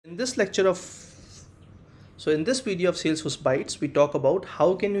In this video of Salesforce Bytes, we talk about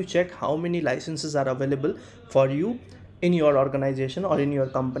how can you check how many licenses are available for you in your organization or in your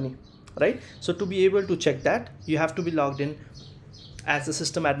company, right? So to be able to check that, you have to be logged in as a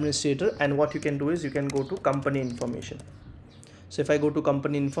system administrator, and what you can do is you can go to company information. So if I go to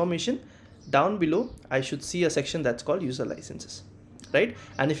company information, down below I should see a section that's called user licenses, right?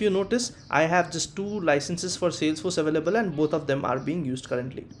 And if you notice, I have just 2 licenses for Salesforce available, and both of them are being used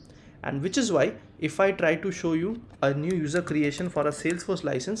currently. And which is why if I try to show you a new user creation for a Salesforce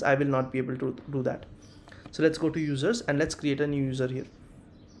license, I will not be able to do that. So let's go to users and let's create a new user here.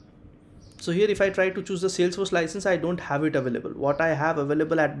 So here, if I try to choose the Salesforce license, I don't have it available. What I have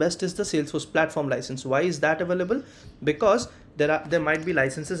available at best is the Salesforce platform license. Why is that available? Because there might be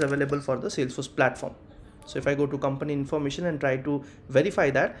licenses available for the Salesforce platform. So if I go to company information and try to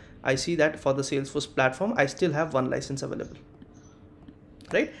verify that, I see that for the Salesforce platform, I still have 1 license available,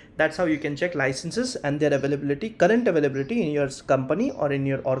 right? That's how you can check licenses and their availability, current availability in your company or in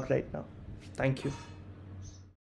your org right now. Thank you.